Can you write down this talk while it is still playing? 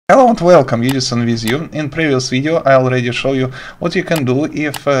Hello and welcome, Udisen with you. In previous video I already show you what you can do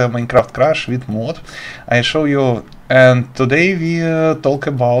if Minecraft crash with mod. I show you, and today we talk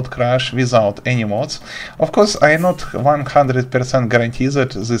about crash without any mods. Of course, I not 100% guarantee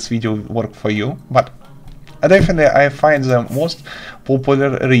that this video work for you, but definitely I find the most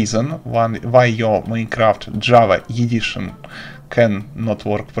popular reason why your Minecraft Java edition can not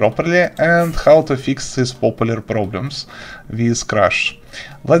work properly and how to fix these popular problems with crash.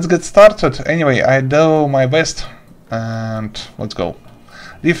 Let's get started. Anyway, I do my best and let's go.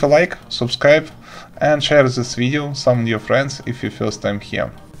 Leave a like, subscribe and share this video some of your friends if you first time here.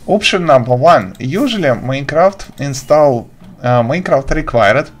 Option number one. Usually Minecraft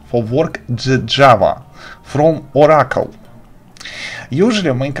required for work Java from Oracle.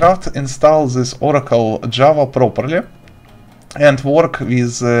 Usually Minecraft installs this Oracle Java properly and work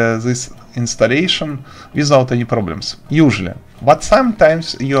with this installation without any problems, usually. But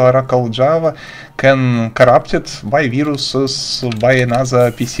sometimes your Oracle Java can corrupt it by viruses, by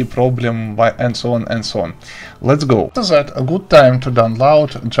another PC problem, and so on and so on. Let's go. After that, a good time to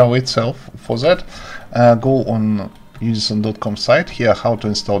download Java itself. For that, go on udisen.com site. Here, how to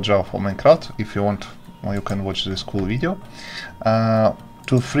install Java for Minecraft. If you want, you can watch this cool video.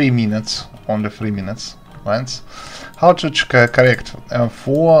 3 minutes, only 3 minutes. Lines. How to correct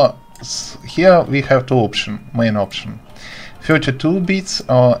for here we have two options, main option 32 bits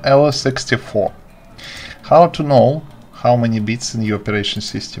or L64. How to know how many bits in your operation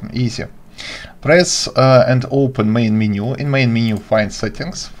system? Easy. Press and open main menu. In main menu find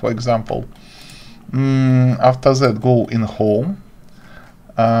settings, for example. After that go in home,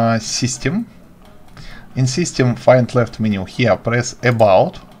 system. In system find left menu. Here press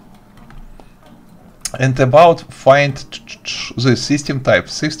about. And about find the system type,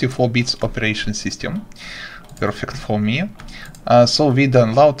 64 bits operation system. Perfect for me. So we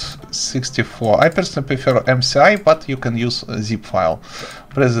download 64. I personally prefer MCI, but you can use a zip file.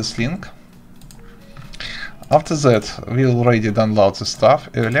 Press this link. After that, we already download the stuff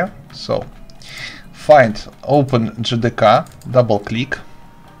earlier. So find, open JDK, double click.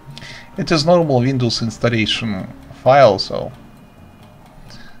 It is normal Windows installation file, so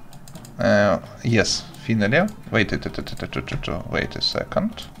yes, finally. Wait a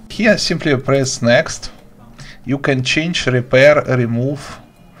second. Here simply press next. You can change, repair, remove,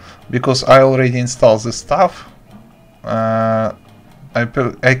 because I already installed the stuff. I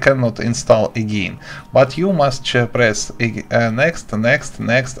cannot install again, but you must press next,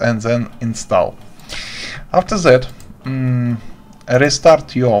 and then install. After that,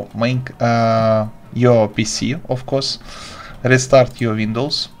 restart your PC, of course. Restart your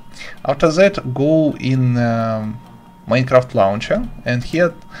Windows. After that, go in Minecraft launcher, and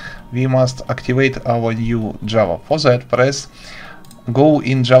here we must activate our new Java. For that, press go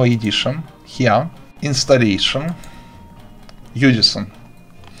in Java edition. Here, installation, Udisen.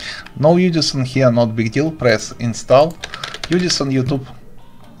 No Udisen here, not big deal. Press install, Udisen YouTube,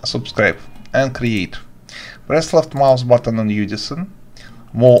 subscribe, and create. Press left mouse button on Udisen.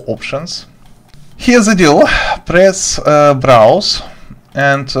 More options. Here's the deal. Press browse.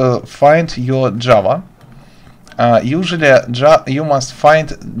 And find your Java. Usually you must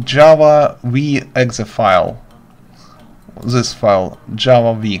find Java v exe file. This file,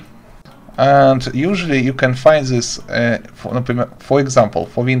 Java v. And usually you can find this, for example,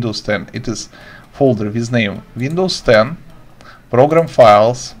 for Windows 10, it is folder with name Windows 10, program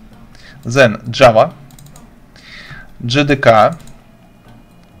files, then Java, JDK,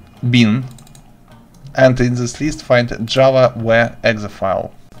 bin, and in this list find Java v exe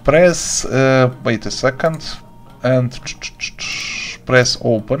file. Press, wait a second, and press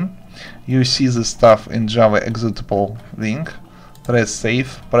open. You see the stuff in Java executable link. Press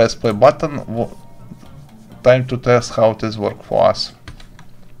save, press play button. Time to test how this works for us.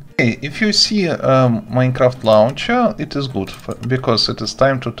 Okay, if you see Minecraft launcher, it is good because it is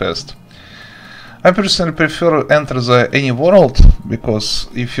time to test. I personally prefer enter any world, because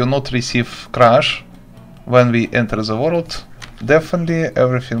if you not receive crash when we enter the world, definitely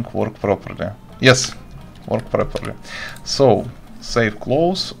everything work properly. Yes, work properly. So save,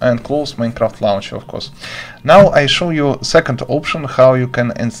 close, and close Minecraft launcher, of course. Now I show you second option how you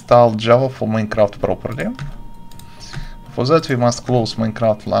can install Java for Minecraft properly. For that we must close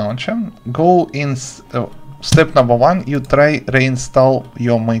Minecraft launcher. Go in step number one. You try reinstall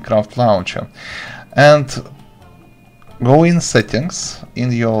your Minecraft launcher, and go in settings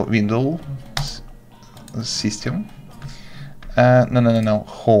in your Windows system.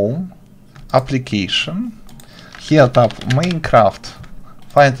 Home, application. Here tap Minecraft,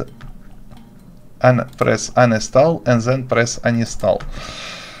 find and press uninstall, and then press uninstall.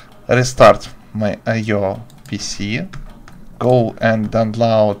 restart your PC, go and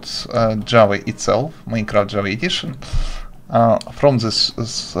download Java itself, Minecraft Java Edition, from this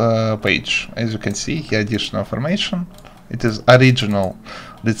page. As you can see here, additional information. It is original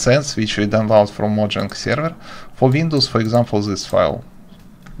license which we download from Mojang server. For Windows, for example, this file.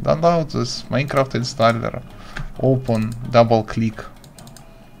 Download this Minecraft installer, open, double click.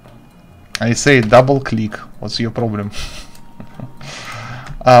 I say double click, what's your problem?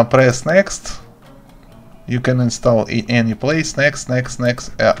 Press next. You can install in any place, next,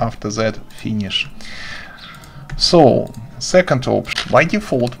 after that finish. So, second option. By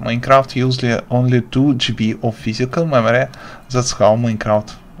default, Minecraft usually only 2 GB of physical memory. That's how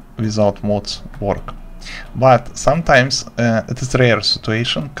Minecraft without mods work. But sometimes it is rare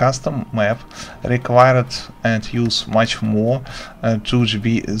situation, custom map required and use much more 2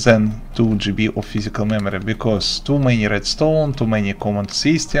 GB than 2 GB of physical memory, because too many redstone, too many command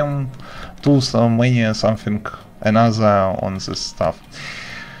system, too many something another on this stuff.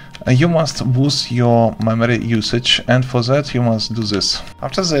 You must boost your memory usage, and for that you must do this.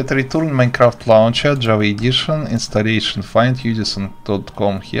 After that, return Minecraft launcher, Java Edition, installation, find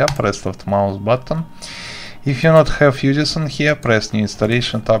udisen.com here, press left mouse button. If you not have Udisen here, press new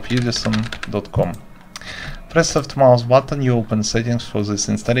installation tab, udisen.com. Press left mouse button, you open settings for this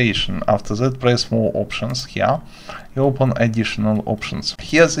installation. After that, press more options here, you open additional options.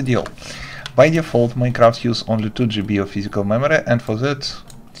 Here's the deal. By default, Minecraft use only 2 GB of physical memory, and for that,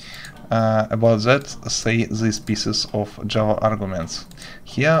 about that, say these pieces of Java arguments.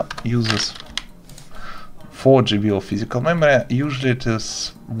 Here uses 4 GB of physical memory. Usually it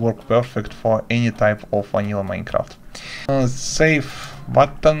is work perfect for any type of vanilla Minecraft. Save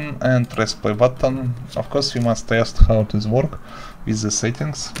button and press play button. Of course, you must test how it work with the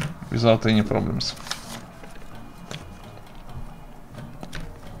settings without any problems.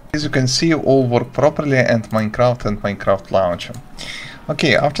 As you can see, all work properly, and Minecraft launcher.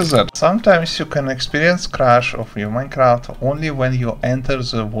 Okay, after that, sometimes you can experience crash of your Minecraft only when you enter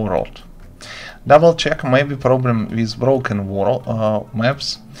the world. Double check, maybe problem with broken world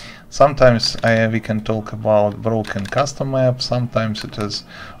maps. Sometimes we can talk about broken custom map, sometimes it is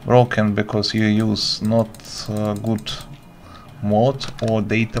broken because you use not good mod or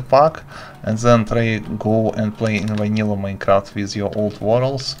data pack, and then try go and play in vanilla Minecraft with your old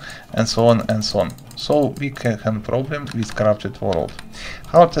worlds, and so on and so on. So we can have problem with corrupted world.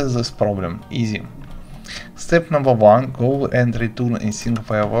 How to test this problem? Easy. Step number 1, go and return in single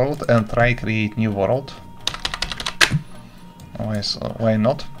player world and try create new world. Why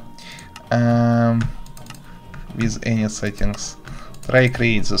not? With any settings, try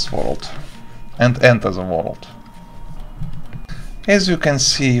create this world and enter the world. As you can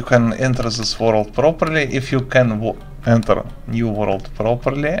see, you can enter this world properly. If you can enter new world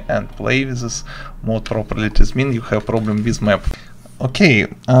properly and play with this mod properly, it means you have problem with map. Okay,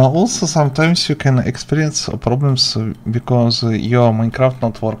 also sometimes you can experience problems because your Minecraft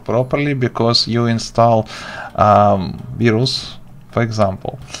not work properly, because you install virus, for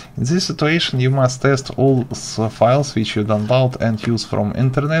example. In this situation you must test all the files which you download and use from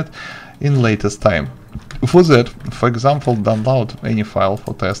internet in latest time. For that, for example, download any file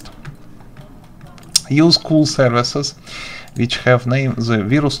for test. Use cool services which have name the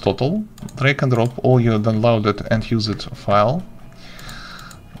virus total, drag and drop all your downloaded and used file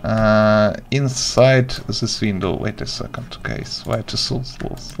inside this window. Wait a second, guys, why it is so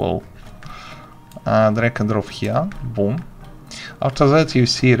slow. Drag and drop here, boom. After that you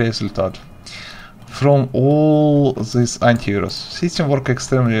see result from all this antivirus. System work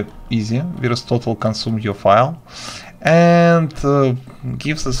extremely easy. Virus total consume your file and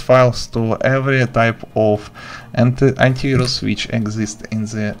gives these files to every type of antivirus which exists in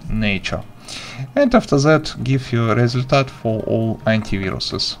the nature. And after that give you a result for all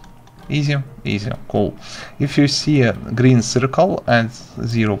antiviruses. Easy, easy, cool. If you see a green circle and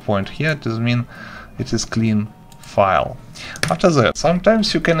 0 point here, it means it is clean file. After that,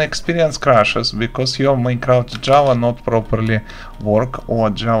 sometimes you can experience crashes because your Minecraft Java not properly work, or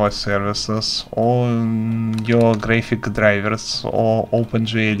Java services, or your graphic drivers, or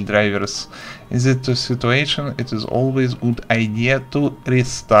OpenGL drivers. In this situation, it is always good idea to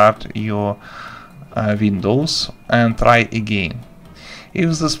restart your Windows and try again.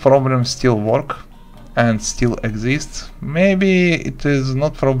 If this problem still work and still exists, maybe it is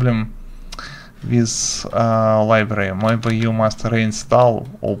not problem with library. Maybe you must reinstall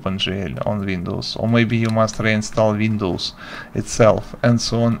OpenGL on Windows, or maybe you must reinstall Windows itself, and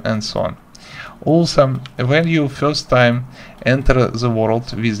so on and so on. Also, when you first time enter the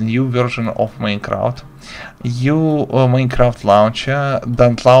world with new version of Minecraft, you Minecraft launcher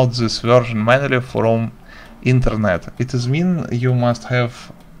download this version manually from internet. It is mean you must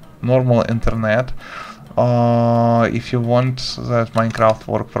have normal internet if you want that Minecraft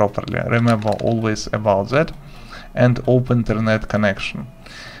work properly. Remember always about that, and open internet connection.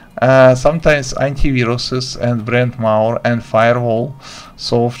 Sometimes antiviruses and brand malware and firewall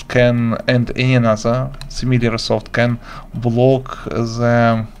soft can, and any other similar soft can block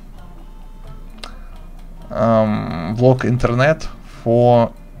the block internet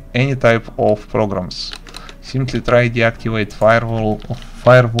for any type of programs. Simply try deactivate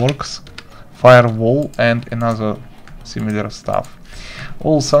firewall and another similar stuff.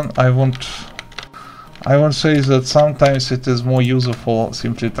 Also, I won't say that sometimes it is more useful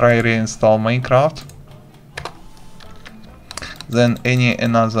simply try reinstall Minecraft than any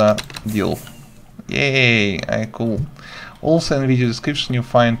another deal. Yay, cool. Also in video description you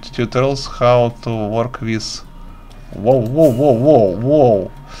find tutorials how to work with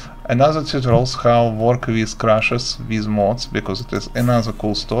another tutorials how work with crashes with mods, because it is another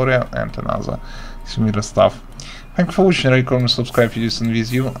cool story and another similar stuff. Thank you for watching. Recommend subscribe if Udisen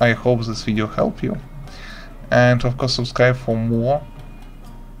with you. I hope this video helped you. And of course subscribe for more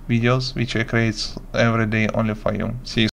videos which I create every day only for you. See you.